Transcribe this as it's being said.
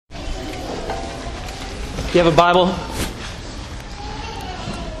If you have a Bible,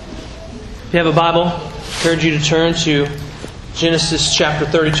 I encourage you to turn to Genesis chapter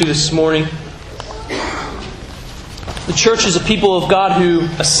 32 this morning. The church is a people of God who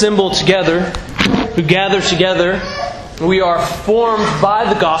assemble together, who gather together. We are formed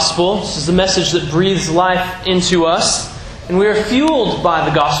by the gospel. This is the message that breathes life into us. And we are fueled by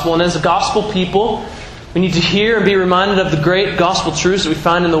the gospel. And as a gospel people, we need to hear and be reminded of the great gospel truths that we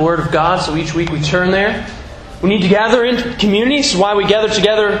find in the Word of God. So each week we turn there. We need to gather in community. This is why we gather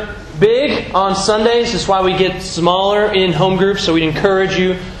together big on Sundays. This is why we get smaller in home groups. So we'd encourage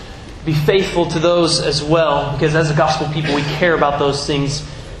you to be faithful to those as well. Because as a gospel people, we care about those things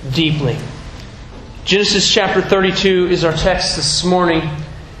deeply. Genesis chapter 32 is our text this morning.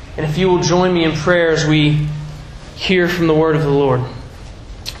 And if you will join me in prayer as we hear from the Word of the Lord.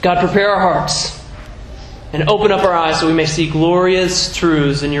 God, prepare our hearts and open up our eyes so we may see glorious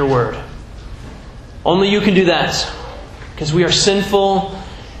truths in Your Word. Only You can do that, because we are sinful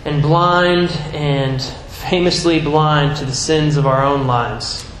and blind and famously blind to the sins of our own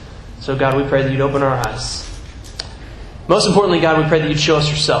lives. So God, we pray that You'd open our eyes. Most importantly, God, we pray that You'd show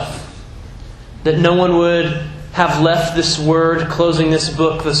us Yourself. That no one would have left this Word, closing this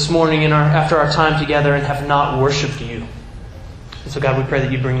book this morning after our time together, and have not worshipped You. And so God, we pray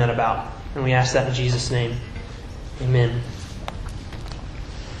that You'd bring that about. And we ask that in Jesus' name. Amen.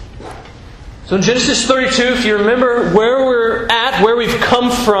 So in Genesis 32, if you remember where we're at, where we've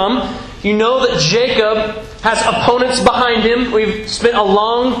come from, you know that Jacob has opponents behind him. We've spent a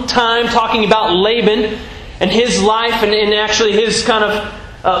long time talking about Laban and his life and actually his kind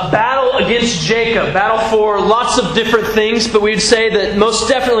of battle against Jacob. Battle for lots of different things, but we'd say that most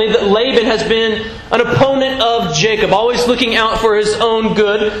definitely that Laban has been an opponent of Jacob, always looking out for his own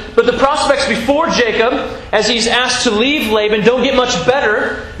good. But the prospects before Jacob, as he's asked to leave Laban, don't get much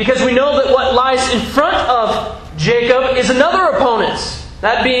better, because we know that what lies in front of Jacob is another opponent.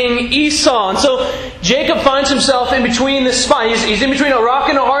 That being Esau. And so Jacob finds himself in between this spot. He's in between a rock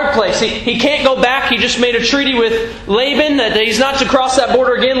and a hard place. He can't go back. He just made a treaty with Laban that he's not to cross that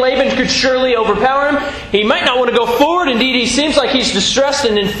border again. Laban could surely overpower him. He might not want to go forward. Indeed, he seems like he's distressed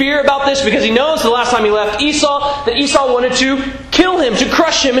and in fear about this, because he knows the last time he left Esau, that Esau wanted to kill him, to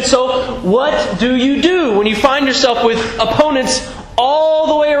crush him. And so what do you do when you find yourself with opponents all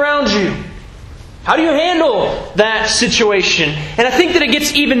the way around you? How do you handle that situation? And I think that it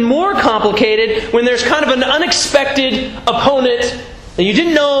gets even more complicated when there's kind of an unexpected opponent that you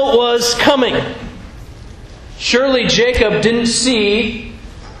didn't know was coming. Surely Jacob didn't see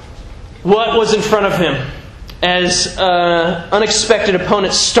what was in front of him as an unexpected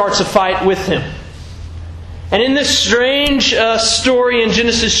opponent starts a fight with him. And in this strange story in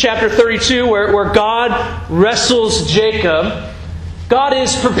Genesis chapter 32 where God wrestles Jacob, God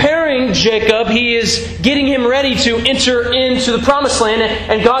is preparing Jacob. He is getting him ready to enter into the promised land.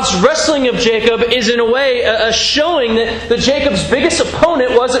 And God's wrestling of Jacob is in a way a showing that Jacob's biggest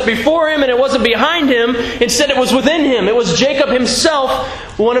opponent wasn't before him and it wasn't behind him. Instead, it was within him. It was Jacob himself,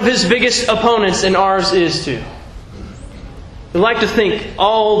 one of his biggest opponents, and ours is too. We like to think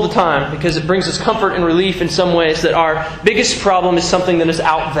all the time, because it brings us comfort and relief in some ways, that our biggest problem is something that is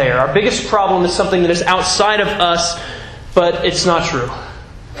out there. Our biggest problem is something that is outside of us. But it's not true.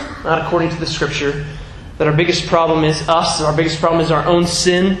 Not according to the Scripture. That our biggest problem is us. Our biggest problem is our own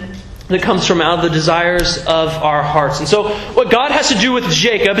sin that comes from out of the desires of our hearts. And so what God has to do with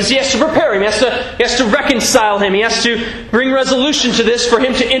Jacob is He has to prepare him. He has to reconcile him. He has to bring resolution to this for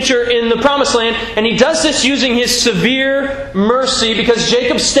him to enter in the promised land. And He does this using His severe mercy, because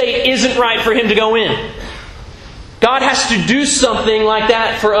Jacob's state isn't right for him to go in. God has to do something like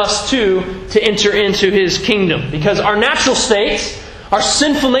that for us too to enter into His kingdom. Because our natural states, our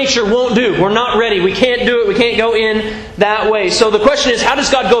sinful nature won't do. We're not ready. We can't do it. We can't go in that way. So the question is, how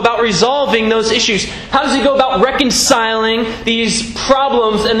does God go about resolving those issues? How does He go about reconciling these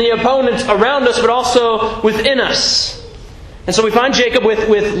problems and the opponents around us, but also within us? And so we find Jacob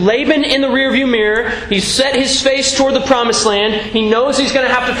with Laban in the rearview mirror. He's set his face toward the promised land. He knows he's going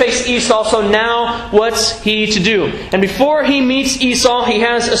to have to face Esau, so now what's he to do? And before he meets Esau, he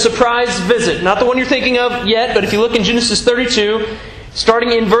has a surprise visit. Not the one you're thinking of yet, but if you look in Genesis 32,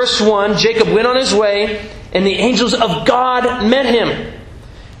 starting in verse 1, Jacob went on his way, and the angels of God met him.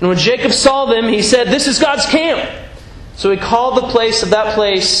 And when Jacob saw them, he said, "This is God's camp." So he called the place of that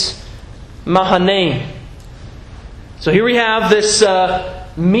place Mahanaim. So here we have this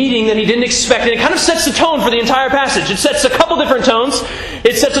meeting that he didn't expect. And it kind of sets the tone for the entire passage. It sets a couple different tones.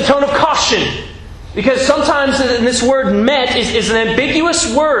 It sets a tone of caution. Because sometimes this word met is an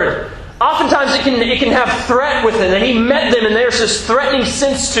ambiguous word. Oftentimes it can have threat with it. And he met them and there's this threatening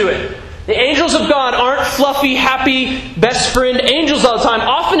sense to it. The angels of God aren't fluffy, happy, best friend angels all the time.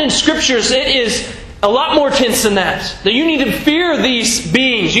 Often in Scriptures, it is a lot more tense than that. That you need to fear these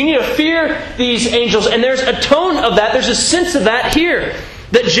beings. You need to fear these angels. And there's a tone of that. There's a sense of that here.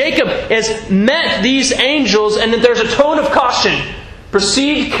 That Jacob has met these angels and that there's a tone of caution.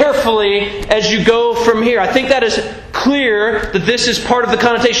 Proceed carefully as you go from here. I think that is clear that this is part of the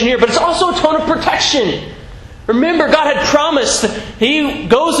connotation here. But it's also a tone of protection. Remember, God had promised. He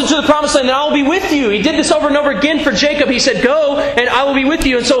goes into the promised land and I will be with you. He did this over and over again for Jacob. He said, go and I will be with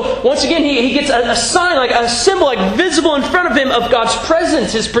you. And so once again, he gets a sign, like a symbol, like visible in front of him of God's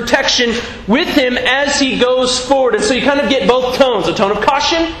presence, His protection with him as he goes forward. And so you kind of get both tones, a tone of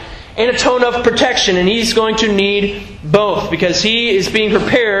caution and a tone of protection. And he's going to need both because he is being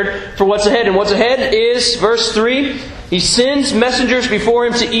prepared for what's ahead. And what's ahead is, verse 3, he sends messengers before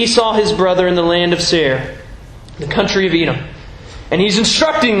him to Esau his brother in the land of Seir, the country of Edom. And he's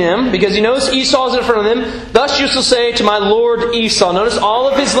instructing them, because he knows Esau is in front of them, thus you shall say to my lord Esau. Notice all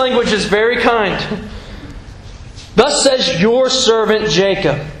of his language is very kind. Thus says your servant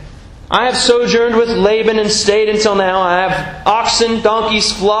Jacob, I have sojourned with Laban and stayed until now. I have oxen,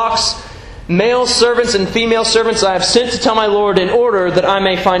 donkeys, flocks, male servants and female servants I have sent to tell my Lord in order that I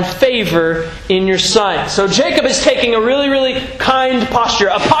may find favor in your sight. So Jacob is taking a really, really kind posture.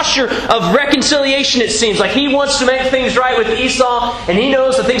 A posture of reconciliation, it seems. Like he wants to make things right with Esau. And he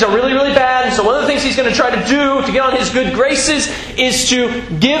knows that things are really, really bad. And so one of the things he's going to try to do to get on his good graces is to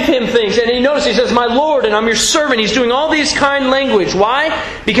give him things. And he notices, he says, my Lord, and I'm your servant. He's doing all these kind language. Why?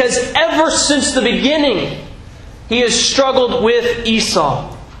 Because ever since the beginning, he has struggled with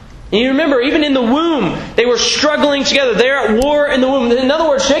Esau. And you remember, even in the womb, they were struggling together. They're at war in the womb. In other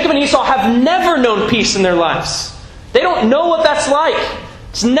words, Jacob and Esau have never known peace in their lives. They don't know what that's like.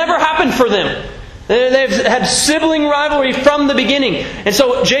 It's never happened for them. They've had sibling rivalry from the beginning. And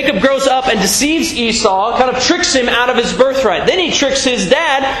so Jacob grows up and deceives Esau, kind of tricks him out of his birthright. Then he tricks his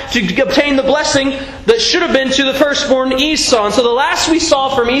dad to obtain the blessing that should have been to the firstborn Esau. And so the last we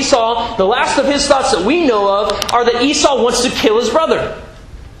saw from Esau, the last of his thoughts that we know of, are that Esau wants to kill his brother.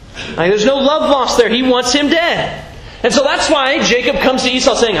 There's no love lost there. He wants him dead. And so that's why Jacob comes to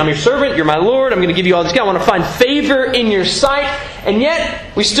Esau saying, I'm your servant, you're my Lord, I'm going to give you all this. I want to find favor in your sight. And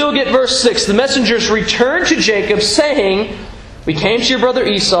yet, we still get verse 6. The messengers return to Jacob saying, we came to your brother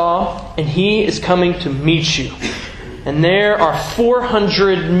Esau, and he is coming to meet you. And there are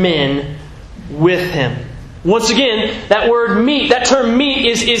 400 men with him. Once again, that word meet, that term meet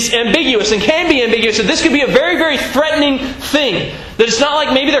is ambiguous and can be ambiguous. So this could be a very, very threatening thing. That it's not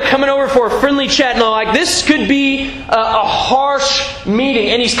like maybe they're coming over for a friendly chat. No, like this could be a harsh meeting.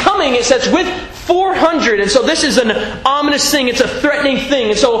 And he's coming, it says, with 400. And so this is an ominous thing. It's a threatening thing.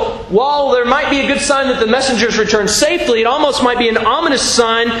 And so while there might be a good sign that the messengers return safely, it almost might be an ominous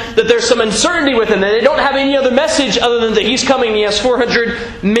sign that there's some uncertainty with him. That they don't have any other message other than that he's coming. He has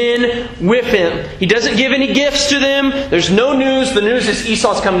 400 men with him. He doesn't give any gifts to them. There's no news. The news is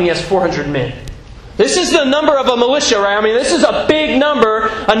Esau's coming. He has 400 men. This is the number of a militia, right? I mean, this is a big number,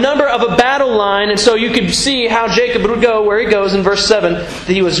 a number of a battle line. And so you can see how Jacob would go where he goes in verse 7, that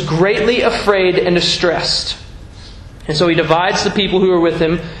he was greatly afraid and distressed. And so he divides the people who are with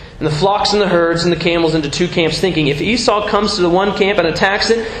him, and the flocks and the herds and the camels into two camps, thinking, if Esau comes to the one camp and attacks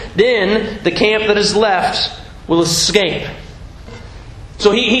it, then the camp that is left will escape.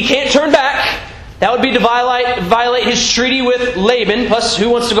 So he can't turn back. That would be to violate his treaty with Laban. Plus, who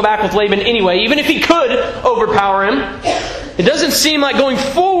wants to go back with Laban anyway? Even if he could overpower him. It doesn't seem like going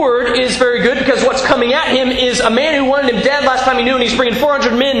forward is very good, because what's coming at him is a man who wanted him dead last time he knew, and he's bringing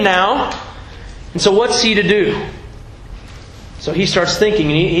 400 men now. And so what's he to do? So he starts thinking,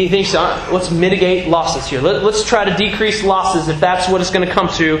 and he thinks, let's mitigate losses here. Let's try to decrease losses if that's what it's going to come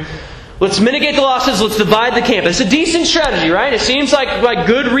to. Let's mitigate the losses. Let's divide the camp. It's a decent strategy, right? It seems like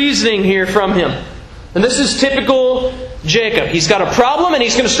good reasoning here from him. And this is typical Jacob. He's got a problem and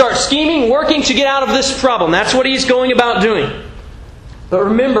he's going to start scheming, working to get out of this problem. That's what he's going about doing. But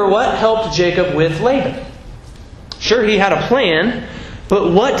remember, what helped Jacob with Laban? Sure, he had a plan,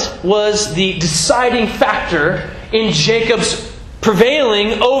 but what was the deciding factor in Jacob's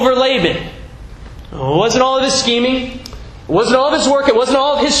prevailing over Laban? It wasn't all of his scheming. It wasn't all of his work. It wasn't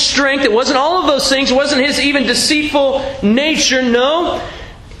all of his strength. It wasn't all of those things. It wasn't his even deceitful nature. No.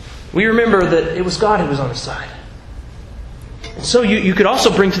 We remember that it was God who was on his side. And so you could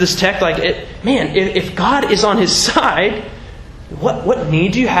also bring to this text, if God is on his side, what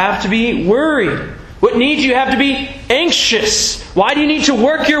need do you have to be worried? What need do you have to be anxious? Why do you need to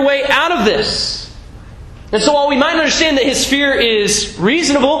work your way out of this? And so while we might understand that his fear is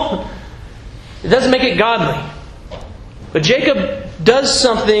reasonable, it doesn't make it godly. But Jacob does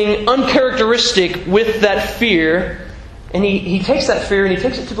something uncharacteristic with that fear, and he takes that fear and he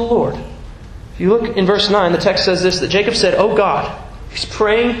takes it to the Lord. If you look in verse 9, the text says this, that Jacob said, "O God," he's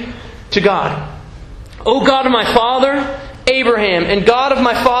praying to God, "O God of my father Abraham, and God of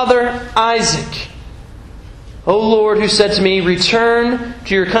my father Isaac, O Lord, who said to me, 'Return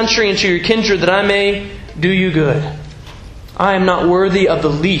to your country and to your kindred, that I may do you good.' I am not worthy of the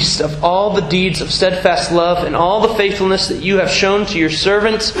least of all the deeds of steadfast love and all the faithfulness that you have shown to your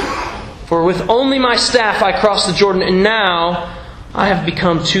servant. For with only my staff I crossed the Jordan, and now I have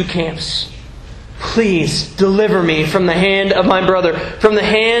become two camps. Please deliver me from the hand of my brother, from the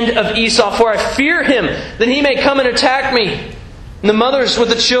hand of Esau, for I fear him, that he may come and attack me, and the mothers with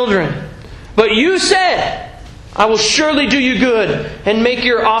the children. But you said, I will surely do you good, and make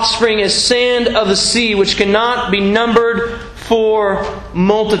your offspring as sand of the sea, which cannot be numbered for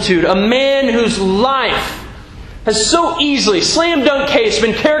multitude." A man whose life has so easily, slam dunk case,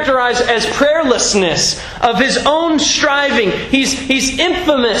 been characterized as prayerlessness, of his own striving. He's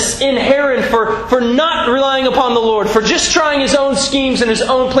infamous in Haran for not relying upon the Lord, for just trying his own schemes and his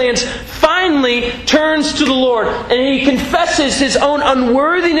own plans. Finally turns to the Lord, and he confesses his own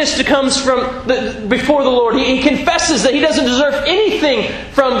unworthiness to comes from before the Lord. He confesses that he doesn't deserve anything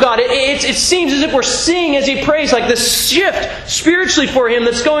from God. It seems as if we're seeing as he prays like this shift spiritually for him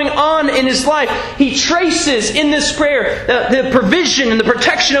that's going on in his life. He traces in this prayer the provision and the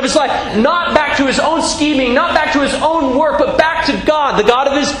protection of his life, not back to his own scheming, not back to his own work, but back to God, the God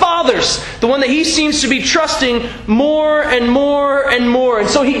of his fathers, the one that he seems to be trusting more and more and more. And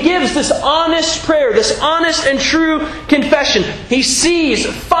so he gives this honest prayer, this honest and true confession. He sees,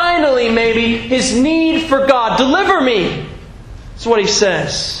 finally maybe, his need for God. "Deliver me." That's what he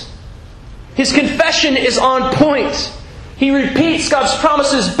says. His confession is on point. He repeats God's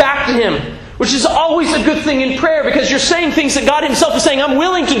promises back to him, which is always a good thing in prayer, because you're saying things that God himself is saying, "I'm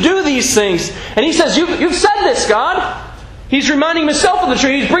willing to do these things." And he says, you've said this, God. He's reminding himself of the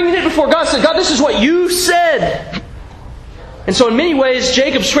truth. He's bringing it before God, saying, "God, this is what you said." And so in many ways,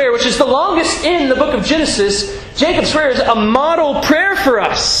 Jacob's prayer, which is the longest in the book of Genesis, Jacob's prayer is a model prayer for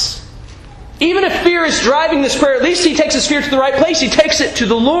us. Even if fear is driving this prayer, at least he takes his fear to the right place. He takes it to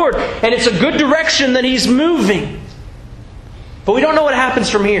the Lord, and it's a good direction that he's moving. But we don't know what happens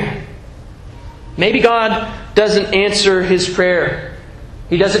from here. Maybe God doesn't answer his prayer.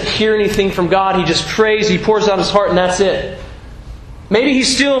 He doesn't hear anything from God. He just prays, he pours out his heart, and that's it. Maybe he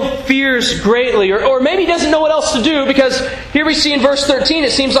still fears greatly, or maybe he doesn't know what else to do, because here we see in verse 13,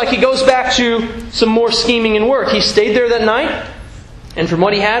 it seems like he goes back to some more scheming and work. He stayed there that night, and from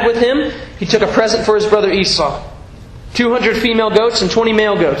what he had with him, he took a present for his brother Esau. 200 female goats and 20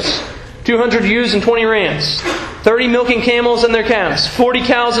 male goats. 200 ewes and 20 rams. 30 milking camels and their calves. 40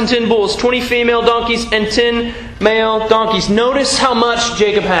 cows and 10 bulls. 20 female donkeys and 10 male donkeys. Notice how much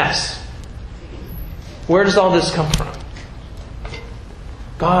Jacob has. Where does all this come from?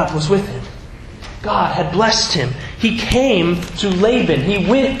 God was with him. God had blessed him. He came to Laban. He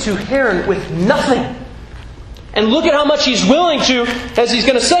went to Haran with nothing. And look at how much he's willing to, as he's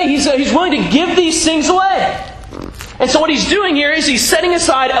going to say, he's willing to give these things away. And so what he's doing here is he's setting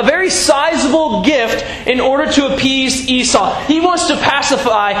aside a very sizable gift in order to appease Esau. He wants to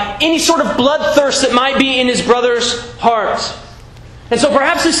pacify any sort of bloodthirst that might be in his brother's heart. And so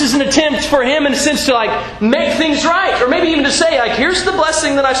perhaps this is an attempt for him in a sense to make things right. Or maybe even to say, here's the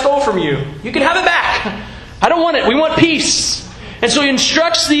blessing that I stole from you. You can have it back. I don't want it. We want peace. And so he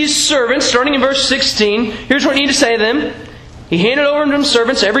instructs these servants, starting in verse 16. Here's what you need to say to them. He handed over to them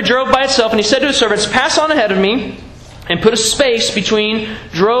servants, every drove by itself, and he said to his servants, "Pass on ahead of me, and put a space between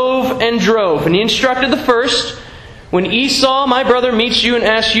drove and drove." And he instructed the first, "When Esau, my brother, meets you and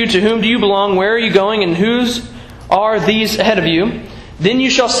asks you, 'To whom do you belong? Where are you going? And whose are these ahead of you?' Then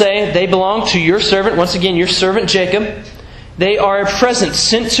you shall say, 'They belong to your servant,'" once again, your servant Jacob. "'They are a present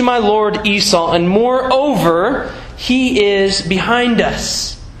sent to my lord Esau, and moreover, he is behind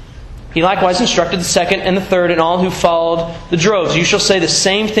us.'" He likewise instructed the second and the third and all who followed the droves. "You shall say the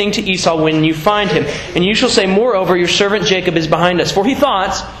same thing to Esau when you find him. And you shall say, 'Moreover, your servant Jacob is behind us.' For he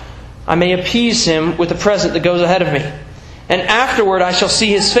thought, 'I may appease him with a present that goes ahead of me. And afterward I shall see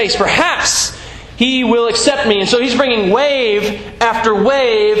his face. Perhaps he will accept me.'" And so he's bringing wave after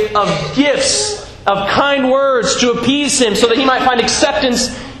wave of gifts, of kind words to appease him so that he might find acceptance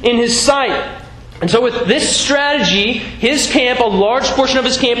in his sight. And so with this strategy, his camp, a large portion of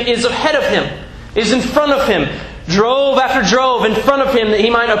his camp, is ahead of him, is in front of him. Drove after drove in front of him that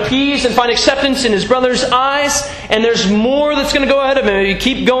he might appease and find acceptance in his brother's eyes. And there's more that's going to go ahead of him. You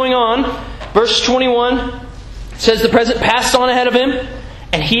keep going on. Verse 21 says the present passed on ahead of him,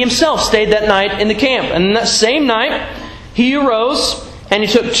 and he himself stayed that night in the camp. And that same night, He arose, and he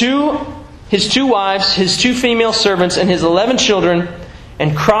took his two wives, his 2 female servants, and his 11 children,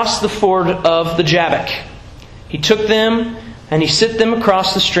 and crossed the ford of the Jabbok. He took them, and he set them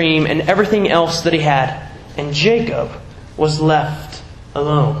across the stream, and everything else that he had. And Jacob was left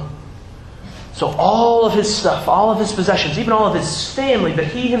alone. So all of his stuff, all of his possessions, even all of his family, but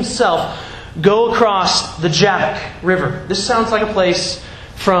he himself go across the Jabbok River. This sounds like a place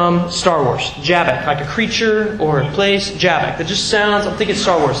from Star Wars. Jabbok, like a creature or a place. Jabbok. That just sounds, I'm thinking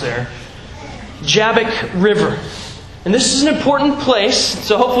Star Wars there. Jabbok River. And this is an important place,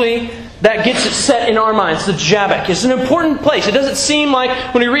 so hopefully that gets it set in our minds. The Jabbok. It's an important place. It doesn't seem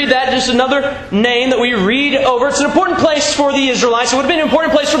like when we read that, just another name that we read over. It's an important place for the Israelites. It would have been an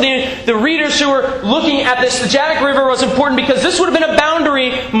important place for the readers who were looking at this. The Jabbok River was important because this would have been a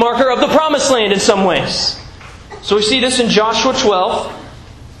boundary marker of the Promised Land in some ways. So we see this in Joshua 12.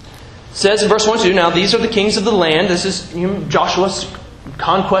 It says in verse 1 and 2, now these are the kings of the land. This is Joshua's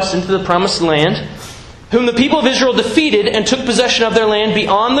conquest into the Promised Land, whom the people of Israel defeated and took possession of their land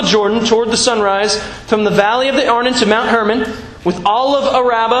beyond the Jordan toward the sunrise, from the valley of the Arnon to Mount Hermon, with all of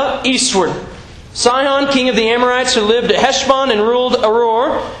Arabah eastward. Sihon, king of the Amorites, who lived at Heshbon and ruled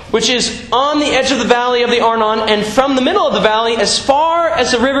Aroer, which is on the edge of the valley of the Arnon, and from the middle of the valley as far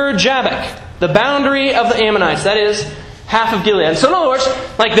as the river Jabbok, the boundary of the Ammonites. That is, half of Gilead. So in other words,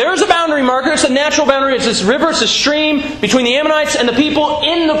 like there's a boundary marker. It's a natural boundary. It's this river, it's a stream between the Ammonites and the people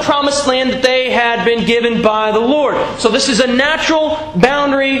in the Promised Land that they had been given by the Lord. So this is a natural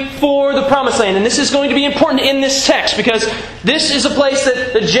boundary for the Promised Land. And this is going to be important in this text because this is a place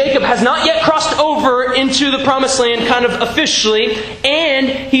that Jacob has not yet crossed over into the Promised Land kind of officially. And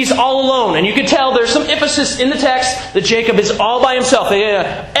he's all alone. And you can tell there's some emphasis in the text that Jacob is all by himself.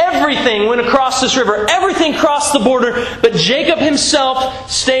 Everything went across this river. Everything crossed the border. But Jacob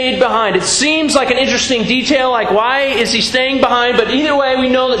himself stayed behind. It seems like an interesting detail, like why is he staying behind? But either way, we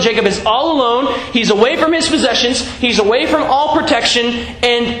know that Jacob is all alone. He's away from his possessions. He's away from all protection.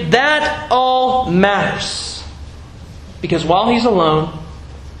 And that all matters. Because while he's alone,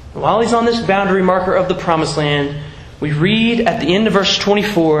 while he's on this boundary marker of the Promised Land, we read at the end of verse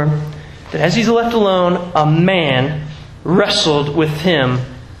 24 that as he's left alone, a man wrestled with him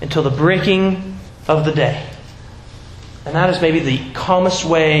until the breaking of the day. And that is maybe the calmest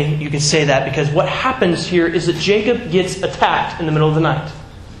way you can say that, because what happens here is that Jacob gets attacked in the middle of the night.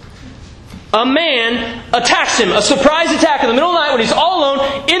 A man attacks him. A surprise attack in the middle of the night when he's all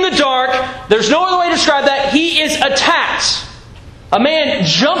alone, in the dark. There's no other way to describe that. He is attacked. A man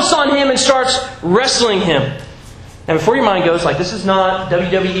jumps on him and starts wrestling him. Now before your mind goes, like, this is not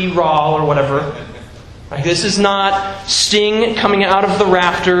WWE Raw or whatever. Like, this is not Sting coming out of the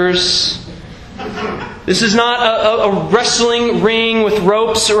rafters. This is not a wrestling ring with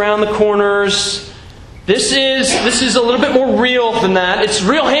ropes around the corners. This is a little bit more real than that. It's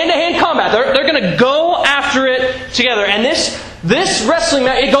real hand-to-hand combat. They're going to go after it together. And this wrestling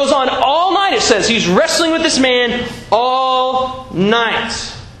match, it goes on all night, it says. He's wrestling with this man all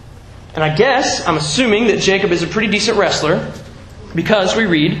night. And I'm assuming that Jacob is a pretty decent wrestler because we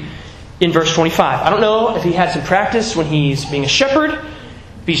read in verse 25. I don't know if he had some practice when he's being a shepherd,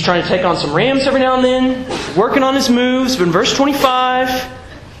 if he's trying to take on some rams every now and then, working on his moves. But in verse 25,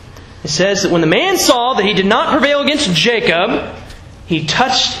 it says that when the man saw that he did not prevail against Jacob, he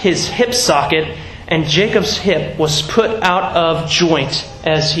touched his hip socket, and Jacob's hip was put out of joint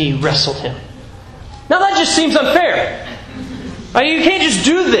as he wrestled him. Now that just seems unfair. Like, you can't just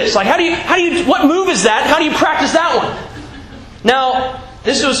do this. Like, what move is that? How do you practice that one? Now,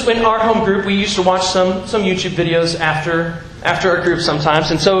 this was in our home group. We used to watch some YouTube videos after our group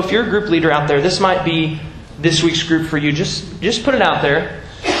sometimes. And so if you're a group leader out there, this might be this week's group for you. Just put it out there.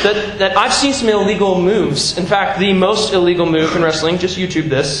 That I've seen some illegal moves. In fact, the most illegal move in wrestling, just YouTube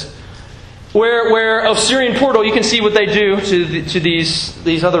this, where Osirian Portal, you can see what they do to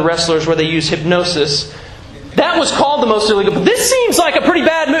these other wrestlers where they use hypnosis. That was called the most illegal. But this seems like a pretty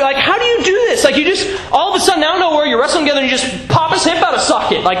bad move. Like, how do you do this? Like, you just, all of a sudden, out of nowhere, you're wrestling together and you just pop his hip out of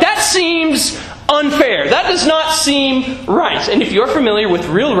socket. Like, that seems unfair. That does not seem right. And if you're familiar with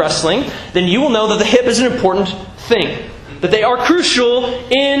real wrestling, then you will know that the hip is an important thing. That they are crucial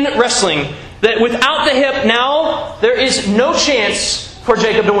in wrestling. That without the hip, now, there is no chance for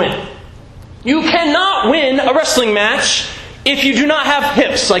Jacob to win. You cannot win a wrestling match if you do not have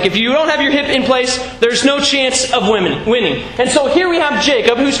hips. Like, if you don't have your hip in place, there's no chance of winning. And so here we have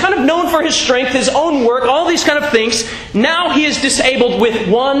Jacob, who's kind of known for his strength, his own work, all these kind of things. Now he is disabled with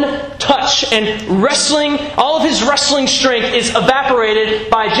one touch. And wrestling, all of his wrestling strength is evaporated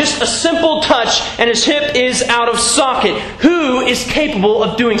by just a simple touch, and his hip is out of socket. Who is capable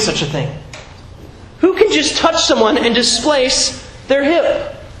of doing such a thing? Who can just touch someone and displace their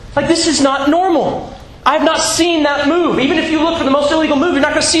hip? Like, this is not normal. I have not seen that move. Even if you look for the most illegal move, you're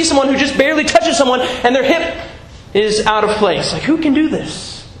not going to see someone who just barely touches someone and their hip is out of place. Like, who can do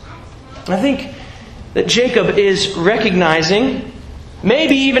this? I think that Jacob is recognizing,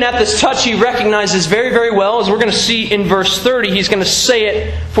 maybe even at this touch he recognizes very, very well, as we're going to see in verse 30, he's going to say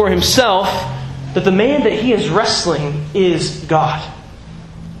it for himself, that the man that he is wrestling is God.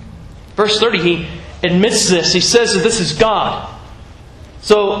 Verse 30, he admits this. He says that this is God.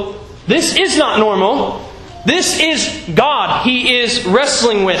 So, this is not normal. This is God he is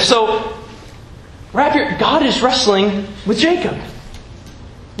wrestling with. So, right here, God is wrestling with Jacob.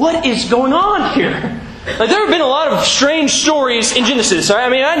 What is going on here? Like, there have been a lot of strange stories in Genesis. Right? I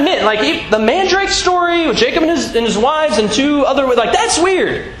mean, I admit, like the mandrake story with Jacob and his wives and two other, like, that's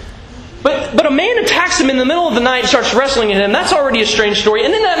weird. But a man attacks him in the middle of the night and starts wrestling at him. That's already a strange story.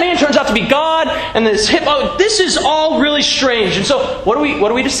 And then that man turns out to be God, and this hip. Oh, this is all really strange. And so, what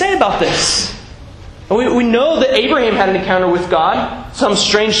are we to say about this? We know that Abraham had an encounter with God, some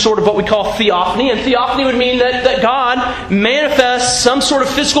strange sort of what we call theophany. And theophany would mean that God manifests some sort of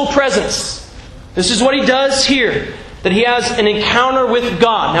physical presence. This is what he does here. That he has an encounter with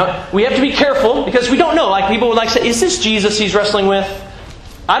God. Now, we have to be careful because we don't know. Like, people would like to say, is this Jesus he's wrestling with?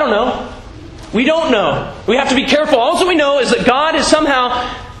 I don't know. We don't know. We have to be careful. All we know is that God has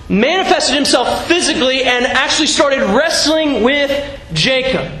somehow manifested himself physically and actually started wrestling with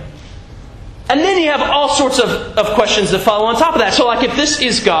Jacob. And then you have all sorts of questions that follow on top of that. So, like, if this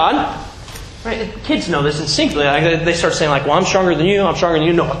is God, right? Kids know this instinctively. Like, they start saying, like, well, I'm stronger than you, I'm stronger than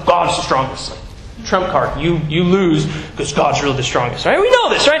you. No, but God's the strongest. Trump card. You lose because God's really the strongest. Right? We know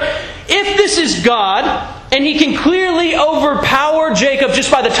this, right? If this is God, and he can clearly overpower Jacob just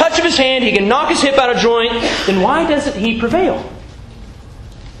by the touch of his hand, he can knock his hip out of joint, then why doesn't he prevail?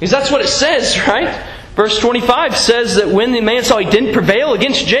 Because that's what it says, right? Verse 25 says that when the man saw he didn't prevail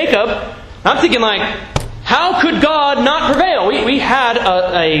against Jacob, I'm thinking, like, how could God not prevail? We had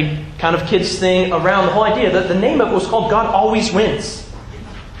a kind of kids thing around the whole idea that the name of it was called God Always Wins.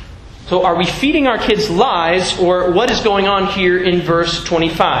 So are we feeding our kids lies, or what is going on here in verse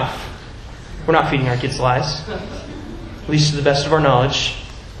 25? We're not feeding our kids lies, at least to the best of our knowledge.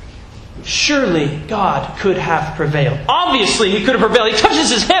 Surely God could have prevailed. Obviously he could have prevailed. He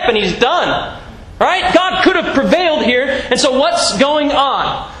touches his hip and he's done. Right? God could have prevailed here. And so what's going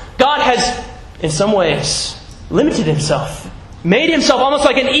on? God has, in some ways, limited himself. Made himself almost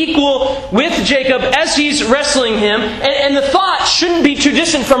like an equal with Jacob as he's wrestling him. And the thought shouldn't be too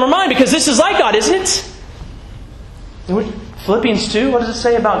distant from our mind, because this is like God, isn't it? Philippians 2, what does it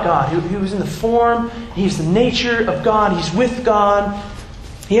say about God? He was in the form, he's the nature of God, he's with God.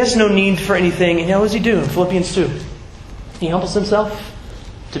 He has no need for anything. And what does he do in Philippians 2? He humbles himself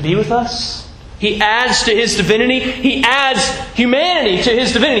to be with us. He adds to his divinity. He adds humanity to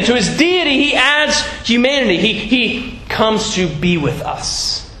his divinity. To his deity, he adds humanity. He comes to be with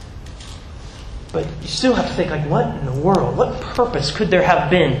us. But you still have to think, like, what in the world? What purpose could there have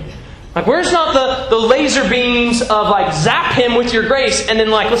been? Like, where's not the laser beams of, like, zap him with your grace and then,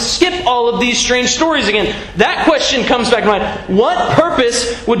 like, let's skip all of these strange stories again? That question comes back to mind. What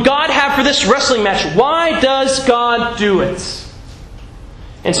purpose would God have for this wrestling match? Why does God do it?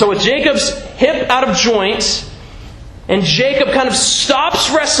 And so with Jacob's hip out of joint, and Jacob kind of stops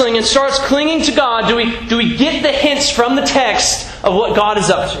wrestling and starts clinging to God, do we get the hints from the text of what God is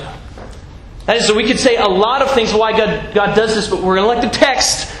up to? That is, so we could say a lot of things why God does this, but we're going to let the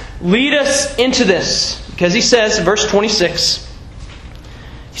text lead us into this. Because he says, in verse 26,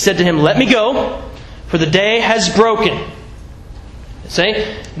 he said to him, "Let me go, for the day has broken."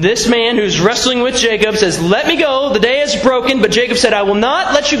 Say, this man who's wrestling with Jacob says, "Let me go, the day is broken." But Jacob said, "I will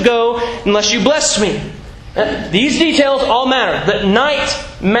not let you go unless you bless me." These details all matter. That night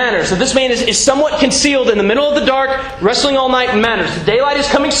matters. So this man is somewhat concealed in the middle of the dark, wrestling all night matters. The daylight is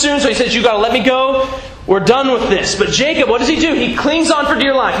coming soon, so he says, "You got to let me go. We're done with this." But Jacob, what does he do? He clings on for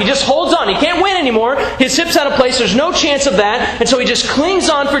dear life. He just holds on. He can't win anymore. His hip's out of place. There's no chance of that. And so he just clings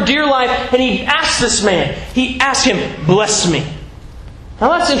on for dear life. And he asks this man. He asks him, "Bless me."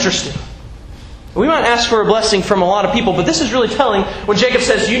 Now that's interesting. We might ask for a blessing from a lot of people, but this is really telling when Jacob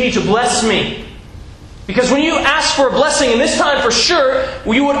says, "You need to bless me." Because when you ask for a blessing, and this time for sure,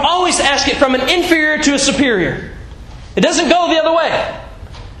 you would always ask it from an inferior to a superior. It doesn't go the other way.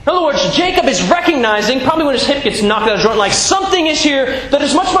 In other words, Jacob is recognizing, probably when his hip gets knocked out of joint, like something is here that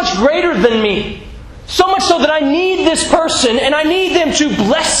is much, much greater than me. So much so that I need this person and I need them to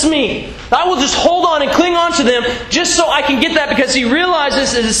bless me. I will just hold on and cling on to them just so I can get that, because he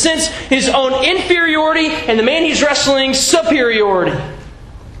realizes, in a sense, his own inferiority and the man he's wrestling's superiority.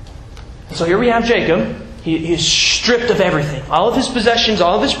 So here we have Jacob. He is stripped of everything. All of his possessions,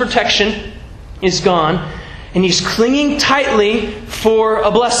 all of his protection is gone. And he's clinging tightly for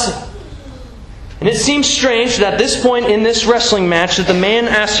a blessing. And it seems strange that at this point in this wrestling match that the man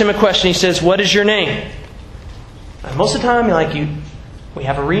asks him a question. He says, "What is your name?" And most of the time, we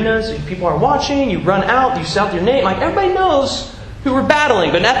have arenas, people are watching, you run out, you shout your name. Like, everybody knows who we're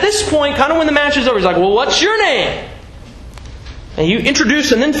battling. But at this point, kind of when the match is over, he's like, "Well, what's your name?" And you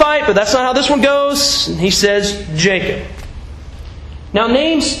introduce and then fight, but that's not how this one goes. And he says, "Jacob." Now,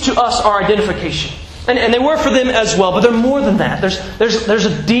 names to us are identification. And they were for them as well, but they're more than that. There's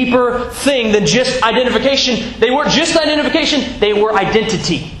a deeper thing than just identification. They weren't just identification, they were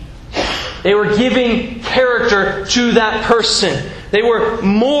identity. They were giving character to that person. They were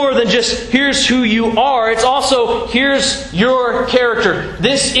more than just, here's who you are. It's also, here's your character.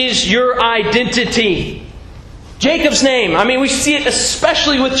 This is your identity. Jacob's name. We see it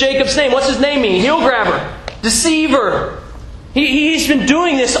especially with Jacob's name. What's his name mean? Heel grabber. Deceiver. He's been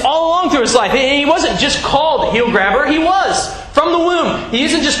doing this all along through his life. He wasn't just called heel grabber. He was. From the womb. He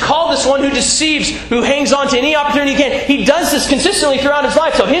isn't just called this one who deceives, who hangs on to any opportunity he can. He does this consistently throughout his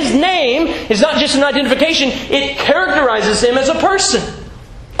life. So his name is not just an identification. It characterizes him as a person.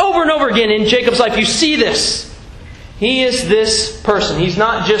 Over and over again in Jacob's life, you see this. He is this person. He's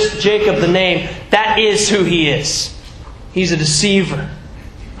not just Jacob the name. That is who he is. He's a deceiver.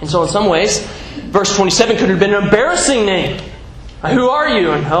 And so in some ways, verse 27 could have been an embarrassing name. Who are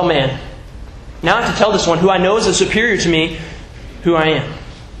you? And oh man, now I have to tell this one who I know is a superior to me who I am.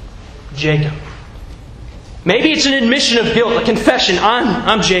 Jacob. Maybe it's an admission of guilt, a confession.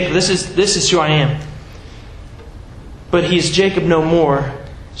 I'm Jacob. This is who I am. But he is Jacob no more,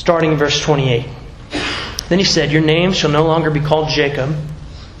 starting in verse 28. Then he said, "Your name shall no longer be called Jacob,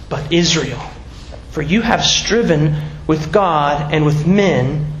 but Israel. For you have striven with God and with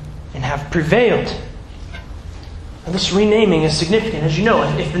men and have prevailed." And this renaming is significant. As you know,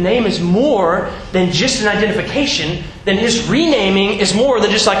 if the name is more than just an identification, then his renaming is more than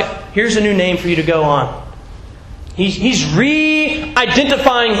just like, here's a new name for you to go on. He's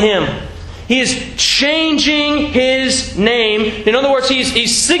re-identifying him. He is changing his name. In other words,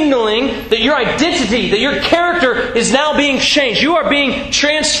 he's signaling that your identity, that your character is now being changed. You are being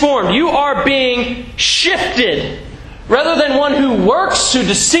transformed. You are being shifted. Rather than one who works, who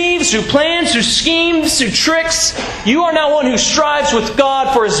deceives, who plans, who schemes, who tricks, you are now one who strives with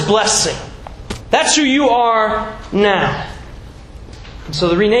God for His blessing. That's who you are now. And so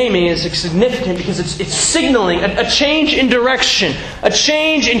the renaming is significant because it's signaling a change in direction, a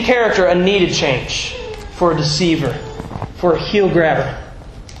change in character, a needed change for a deceiver, for a heel grabber.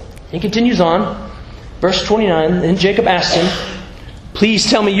 He continues on, verse 29, then Jacob asked him, "Please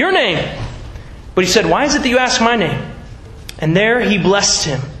tell me your name." But he said, "Why is it that you ask my name?" And there he blessed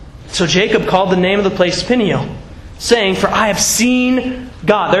him. So Jacob called the name of the place Peniel, saying, "For I have seen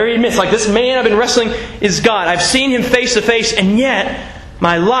God." There he admits, like, this man I've been wrestling is God. I've seen Him face to face, and yet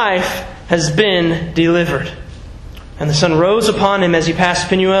my life has been delivered. And the sun rose upon him as he passed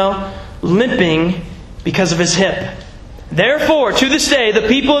Peniel, limping because of his hip. Therefore, to this day, the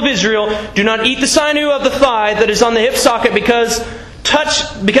people of Israel do not eat the sinew of the thigh that is on the hip socket because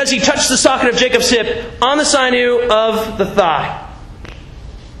he touched the socket of Jacob's hip on the sinew of the thigh.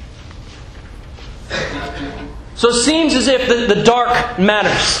 So it seems as if the dark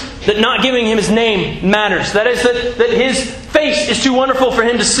matters. That not giving him his name matters. That is, that his face is too wonderful for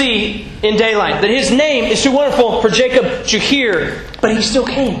him to see in daylight. That his name is too wonderful for Jacob to hear. But he still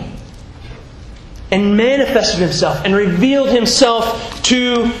came. And manifested himself and revealed himself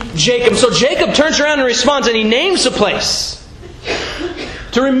to Jacob. So Jacob turns around and responds, and he names the place.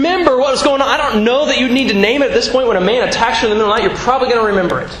 To remember what was going on. I don't know that you need to name it at this point. When a man attacks you in the middle of the night, you're probably going to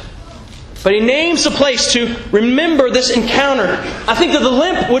remember it. But he names the place to remember this encounter. I think that the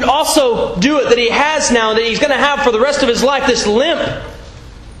limp would also do it, that he has now, that he's going to have for the rest of his life, this limp.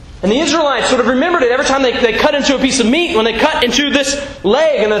 And the Israelites would have remembered it every time they cut into a piece of meat. When they cut into this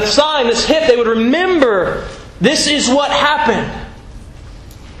leg and the thigh and this hip, they would remember this is what happened.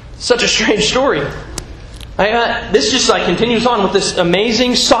 Such a strange story. This just continues on with this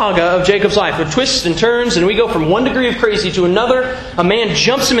amazing saga of Jacob's life. With twists and turns, and we go from one degree of crazy to another. A man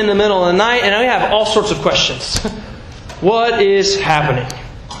jumps him in the middle of the night, and we have all sorts of questions. What is happening?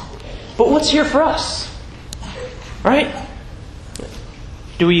 But what's here for us? Right?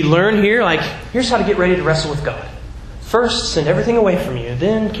 Do we learn here, here's how to get ready to wrestle with God. First, send everything away from you.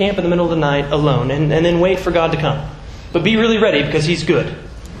 Then camp in the middle of the night alone, and then wait for God to come. But be really ready, because He's good.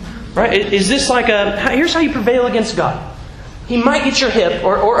 Right? Is this here's how you prevail against God. He might get your hip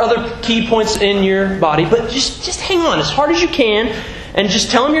or other key points in your body, but just hang on as hard as you can and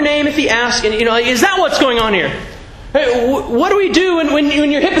just tell him your name if he asks. And is that what's going on here? Hey, what do we do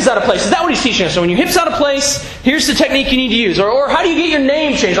when your hip is out of place? Is that what he's teaching us? So when your hip's out of place, here's the technique you need to use. Or how do you get your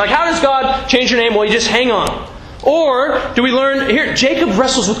name changed? Like, how does God change your name? Well, you just hang on. Or do we learn here? Jacob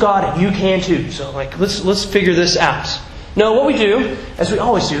wrestles with God, and you can too. So let's figure this out. No, what we do, as we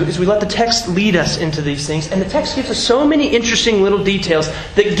always do, is we let the text lead us into these things. And the text gives us so many interesting little details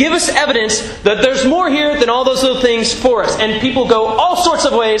that give us evidence that there's more here than all those little things for us. And people go all sorts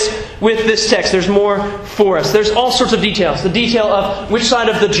of ways with this text. There's more for us. There's all sorts of details. The detail of which side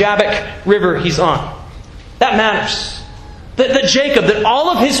of the Jabbok River he's on. That matters. That Jacob, that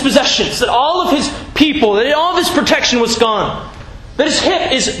all of his possessions, that all of his people, that all of his protection was gone. That his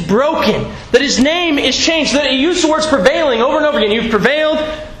hip is broken. That his name is changed. That he used the words prevailing over and over again. You've prevailed,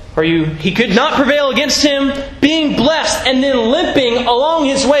 or he could not prevail against him. Being blessed and then limping along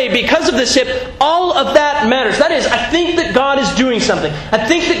his way because of this hip. All of that matters. That is, I think that God is doing something. I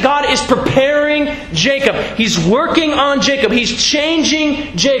think that God is preparing Jacob. He's working on Jacob. He's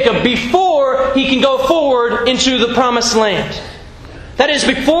changing Jacob before he can go forward into the promised land. That is,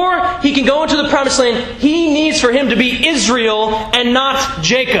 before he can go into the promised land, he needs for him to be Israel and not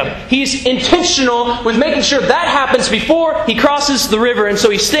Jacob. He's intentional with making sure that happens before he crosses the river. And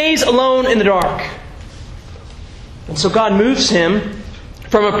so he stays alone in the dark. And so God moves him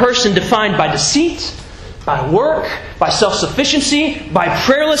from a person defined by deceit, by work, by self-sufficiency, by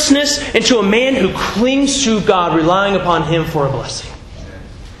prayerlessness, into a man who clings to God, relying upon Him for a blessing.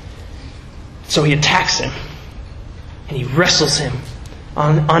 So he attacks him. And he wrestles him.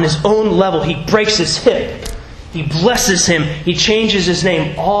 On his own level, he breaks his hip. He blesses him. He changes his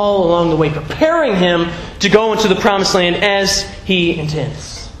name all along the way, preparing him to go into the promised land as he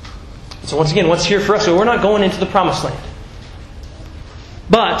intends. So once again, what's here for us? So we're not going into the promised land.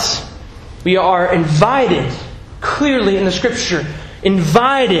 But we are invited, clearly in the Scripture,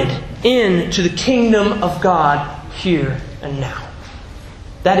 invited into the kingdom of God here and now.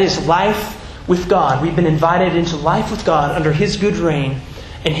 That is life with God. We've been invited into life with God under His good reign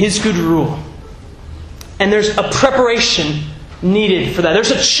and His good rule. And there's a preparation needed for that. There's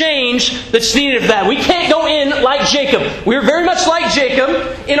a change that's needed for that. We can't go in like Jacob. We're very much like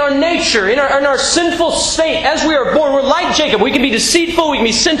Jacob in our nature, in our sinful state. As we are born, we're like Jacob. We can be deceitful, we can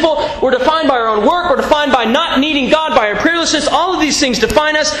be sinful. We're defined by our own work. We're defined by not needing God, by our prayerlessness. All of these things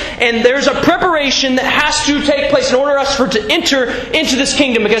define us. And there's a preparation that has to take place in order for us to enter into this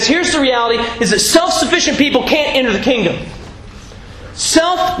kingdom. Because here's the reality, is that self-sufficient people can't enter the kingdom.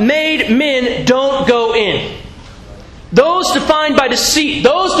 Self-made men don't go in. Those defined by deceit,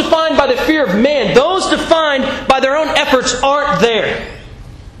 those defined by the fear of man, those defined by their own efforts aren't there.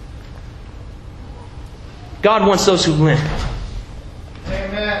 God wants those who limp.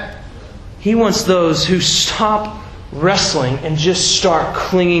 Amen. He wants those who stop wrestling and just start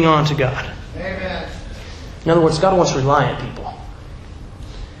clinging on to God. Amen. In other words, God wants reliant people.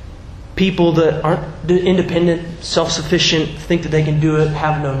 People that aren't independent, self-sufficient, think that they can do it,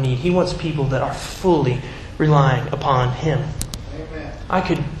 have no need. He wants people that are fully relying upon Him.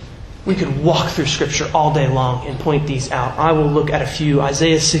 Amen. We could walk through Scripture all day long and point these out. I will look at a few.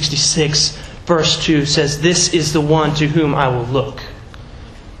 Isaiah 66 verse 2 says, "This is the one to whom I will look.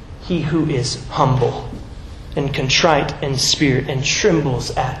 He who is humble and contrite in spirit and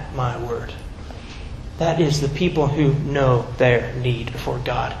trembles at my word." That is the people who know their need for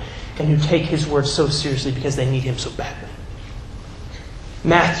God and who take His word so seriously because they need Him so badly.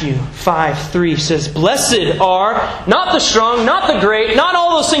 Matthew 5:3 says, "Blessed are not the strong, not the great, not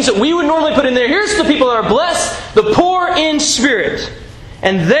all those things that we would normally put in there. Here's the people that are blessed, the poor in spirit.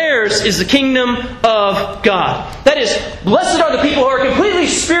 And theirs is the kingdom of God." That is, blessed are the people who are completely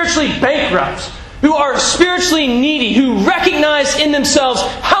spiritually bankrupt, who are spiritually needy, who recognize in themselves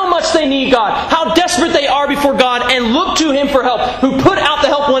how much they need God, how desperate they are before God, and look to Him for help, who put out the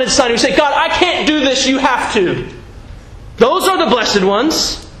help wanted sign, who say, "God, I can't do this, you have to." Those are the blessed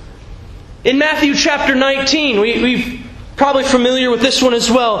ones. In Matthew chapter 19, we're probably familiar with this one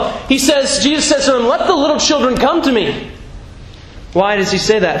as well. Jesus says to them, "Let the little children come to me." Why does He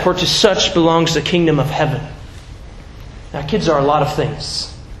say that? "For to such belongs the kingdom of heaven." Now, kids are a lot of things.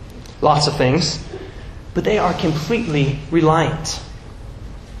 Lots of things. But they are completely reliant.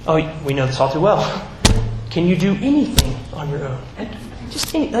 Oh, we know this all too well. Can you do anything on your own?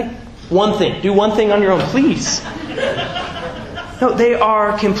 Just one thing. Do one thing on your own, please. No, they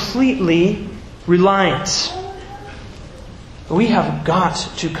are completely reliant. We have got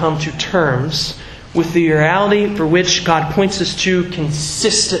to come to terms with the reality for which God points us to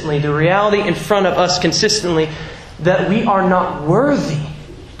consistently. The reality in front of us consistently that we are not worthy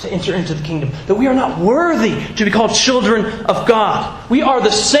to enter into the kingdom. That we are not worthy to be called children of God. We are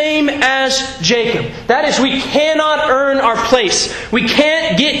the same as Jacob. That is, we cannot earn our place. We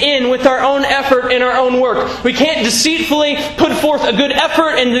can't get in with our own effort and our own work. We can't deceitfully put forth a good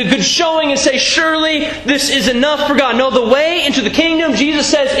effort and a good showing and say, surely this is enough for God. No, the way into the kingdom, Jesus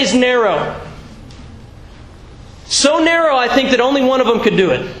says, is narrow. So narrow, I think, that only one of them could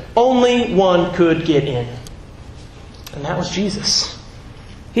do it. Only one could get in. And that was Jesus.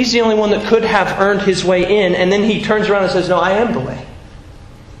 He's the only one that could have earned his way in, and then he turns around and says, no, I am the way.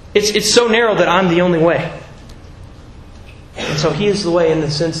 It's so narrow that I'm the only way. And so he is the way in the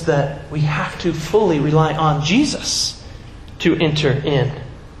sense that we have to fully rely on Jesus to enter in.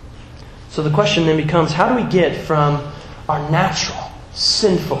 So the question then becomes, how do we get from our natural,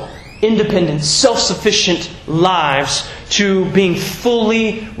 sinful, independent, self-sufficient lives to being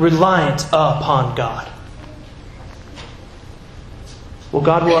fully reliant upon God? Well,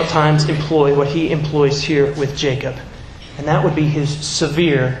 God will at times employ what He employs here with Jacob. And that would be His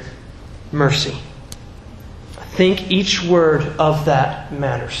severe mercy. I think each word of that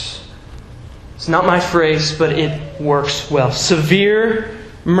matters. It's not my phrase, but it works well. Severe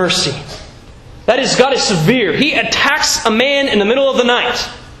mercy. That is, God is severe. He attacks a man in the middle of the night.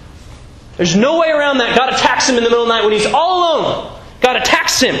 There's no way around that. God attacks him in the middle of the night when he's all alone. God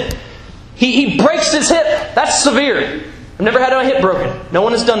attacks him. He breaks his hip. That's severe. I've never had my hip broken. No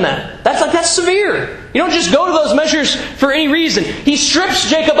one has done that. That's severe. You don't just go to those measures for any reason. He strips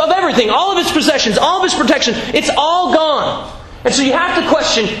Jacob of everything. All of his possessions, all of his protection. It's all gone. And so you have to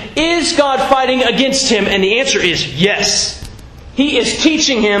question, is God fighting against him? And the answer is yes. He is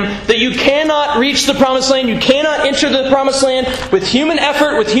teaching him that you cannot reach the promised land. You cannot enter the promised land with human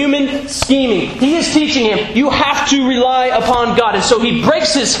effort, with human scheming. He is teaching him you have to rely upon God. And so he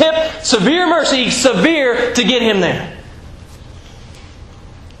breaks his hip. Severe mercy, severe to get him there.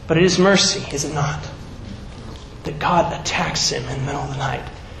 But it is mercy, is it not? That God attacks him in the middle of the night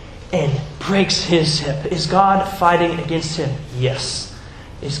and breaks his hip. Is God fighting against him? Yes.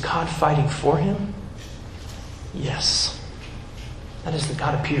 Is God fighting for him? Yes. That is that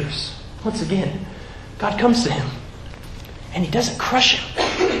God appears. Once again, God comes to him and He doesn't crush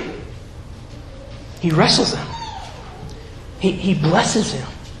him. He wrestles him. He blesses him.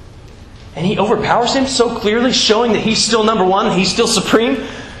 And He overpowers him so clearly, showing that He's still number one, that He's still supreme,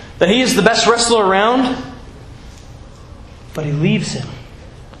 that He is the best wrestler around. But He leaves him,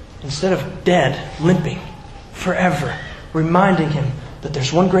 instead of dead, limping, forever, reminding him that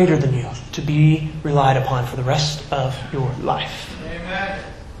there's one greater than you to be relied upon for the rest of your life. Amen.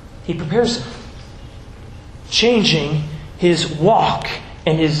 He prepares him, changing his walk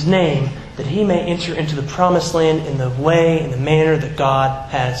and his name, that he may enter into the promised land in the way and the manner that God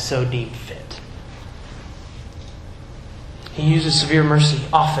has so deemed fit. He uses severe mercy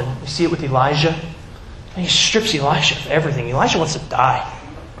often. We see it with Elijah. And he strips Elisha of everything. Elisha wants to die.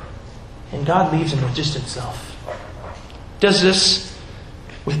 And God leaves him with just himself. Does this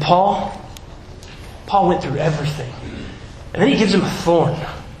with Paul. Paul went through everything. And then He gives him a thorn. And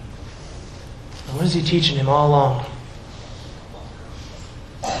what is He teaching him all along?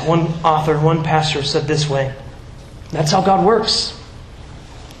 One author, one pastor said this way. That's how God works.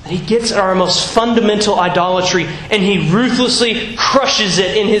 That He gets at our most fundamental idolatry and He ruthlessly crushes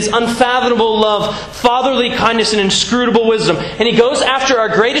it in His unfathomable love, fatherly kindness, and inscrutable wisdom. And He goes after our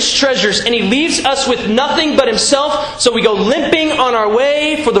greatest treasures and He leaves us with nothing but Himself, so we go limping on our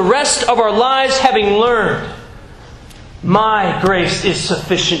way for the rest of our lives, having learned, my grace is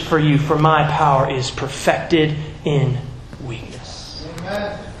sufficient for you, for my power is perfected in weakness.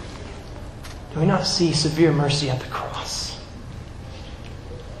 Amen. Do we not see severe mercy at the cross?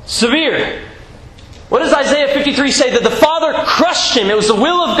 Severe. What does Isaiah 53 say? That the Father crushed Him. It was the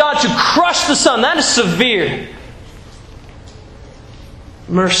will of God to crush the Son. That is severe.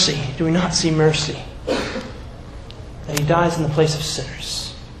 Mercy. Do we not see mercy? That He dies in the place of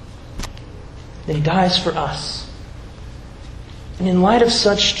sinners. That He dies for us. And in light of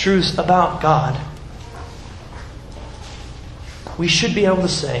such truths about God, we should be able to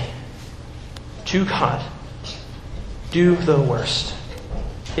say to God, do the worst,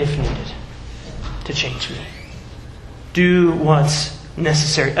 if needed, to change me. Do what's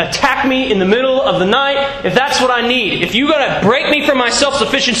necessary. Attack me in the middle of the night if that's what I need. If you're going to break me from my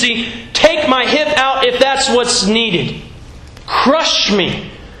self-sufficiency, take my hip out if that's what's needed. Crush me.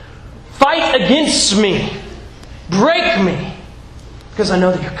 Fight against me. Break me. Because I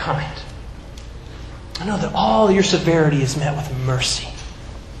know that you're kind. I know that all your severity is met with mercy.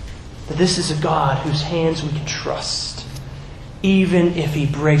 That this is a God whose hands we can trust. Even if He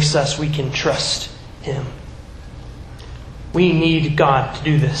breaks us, we can trust Him. We need God to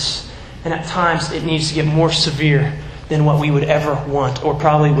do this. And at times it needs to get more severe than what we would ever want or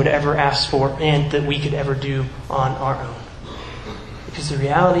probably would ever ask for and that we could ever do on our own. Because the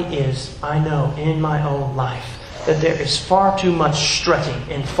reality is, I know in my own life that there is far too much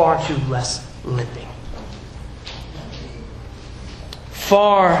strutting and far too less limping.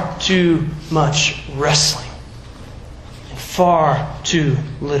 Far too much wrestling and far too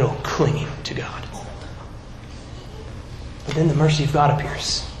little clinging to God. But then the mercy of God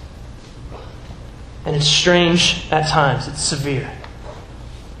appears. And it's strange at times. It's severe.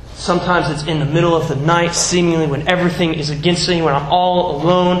 Sometimes it's in the middle of the night, seemingly when everything is against me, when I'm all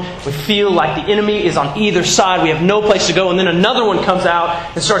alone. We feel like the enemy is on either side. We have no place to go. And then another one comes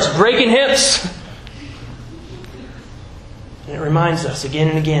out and starts breaking hips. And it reminds us again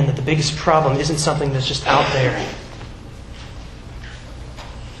and again that the biggest problem isn't something that's just out there.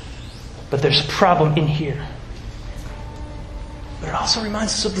 But there's a problem in here. But it also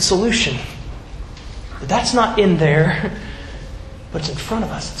reminds us of the solution. But that's not in there, but it's in front of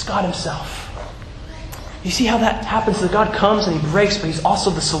us. It's God Himself. You see how that happens? That God comes and He breaks, but He's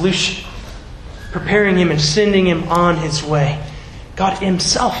also the solution. Preparing him and sending him on his way. God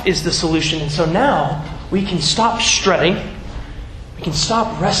Himself is the solution. And so now we can stop strutting. We can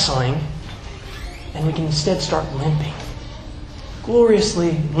stop wrestling. And we can instead start limping.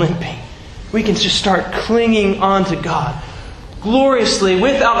 Gloriously limping. We can just start clinging on to God. Gloriously,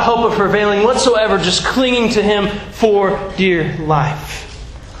 without hope of prevailing whatsoever, just clinging to Him for dear life.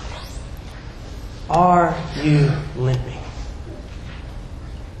 Are you limping?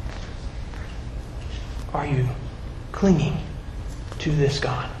 Are you clinging to this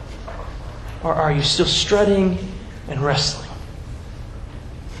God? Or are you still strutting and wrestling?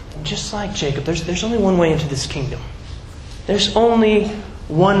 And just like Jacob, there's only one way into this kingdom. There's only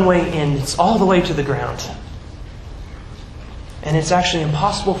one way in. It's all the way to the ground. And it's actually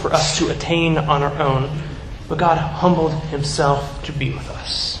impossible for us to attain on our own. But God humbled Himself to be with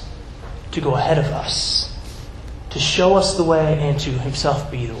us. To go ahead of us. To show us the way and to Himself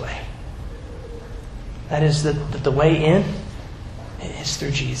be the way. That is that the way in is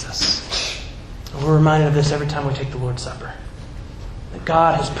through Jesus. And we're reminded of this every time we take the Lord's Supper. That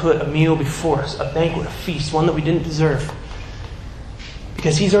God has put a meal before us. A banquet, a feast. One that we didn't deserve.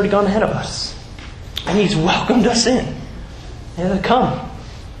 Because He's already gone ahead of us. And He's welcomed us in. And come.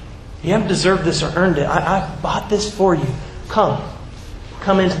 You haven't deserved this or earned it. I bought this for you. Come.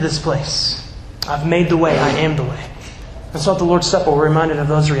 Come into this place. I've made the way. I am the way. And so at the Lord's Supper, we're reminded of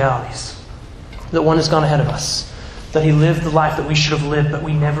those realities. That one has gone ahead of us. That He lived the life that we should have lived, but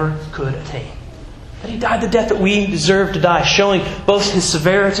we never could attain. That He died the death that we deserve to die, showing both His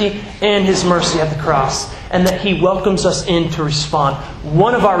severity and His mercy at the cross. And that He welcomes us in to respond.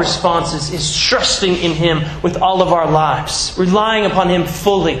 One of our responses is trusting in Him with all of our lives. Relying upon Him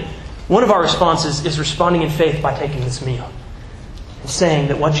fully. One of our responses is responding in faith by taking this meal. And saying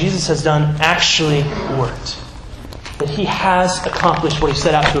that what Jesus has done actually worked. That He has accomplished what He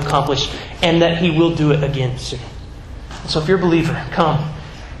set out to accomplish. And that He will do it again soon. So if you're a believer, come.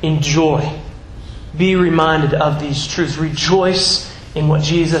 Enjoy. Be reminded of these truths. Rejoice in what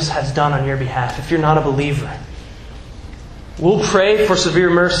Jesus has done on your behalf. If you're not a believer, we'll pray for severe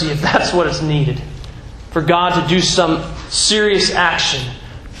mercy if that's what is needed. For God to do some serious action.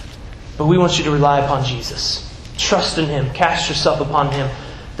 But we want you to rely upon Jesus. Trust in Him. Cast yourself upon Him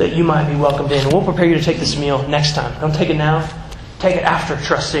that you might be welcomed in. And we'll prepare you to take this meal next time. Don't take it now. Take it after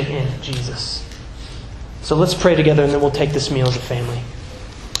trusting in Jesus. So let's pray together and then we'll take this meal as a family.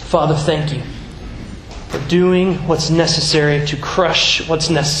 Father, thank You for doing what's necessary to crush what's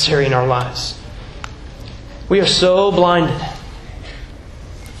necessary in our lives. We are so blinded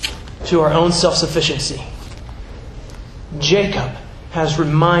to our own self-sufficiency. Jacob has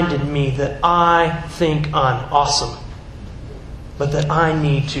reminded me that I think I'm awesome, but that I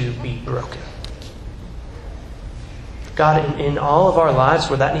need to be broken. God, in all of our lives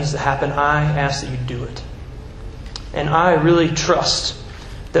where that needs to happen, I ask that You do it. And I really trust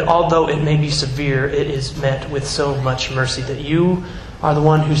that although it may be severe, it is met with so much mercy. That You are the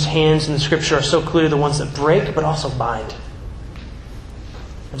one whose hands in the Scripture are so clear, the ones that break but also bind.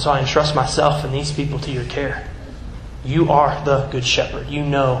 And so I entrust myself and these people to Your care. You are the Good Shepherd. You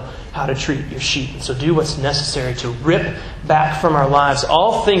know how to treat Your sheep. And so do what's necessary to rip back from our lives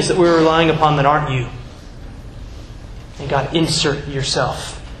all things that we're relying upon that aren't You. And God, insert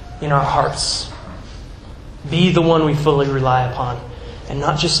Yourself in our hearts. Be the one we fully rely upon. And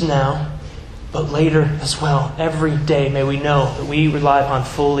not just now, but later as well. Every day may we know that we rely upon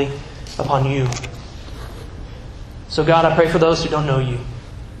fully upon You. So God, I pray for those who don't know You.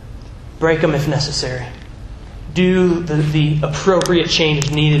 Break them if necessary. Do the appropriate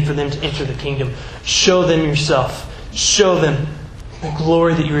changes needed for them to enter the kingdom. Show them yourself. Show them the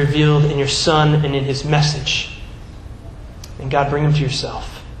glory that you revealed in your Son and in His message. And God, bring them to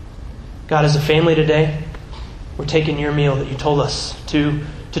yourself. God, as a family today, we're taking your meal that you told us to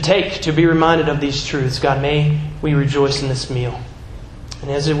take, to be reminded of these truths. God, may we rejoice in this meal.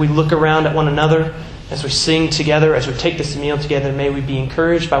 And as we look around at one another, as we sing together, as we take this meal together, may we be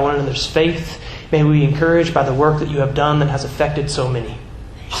encouraged by one another's faith. May we be encouraged by the work that you have done that has affected so many.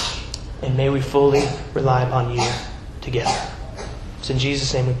 And may we fully rely upon you together. It's in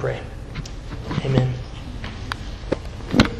Jesus' name we pray. Amen.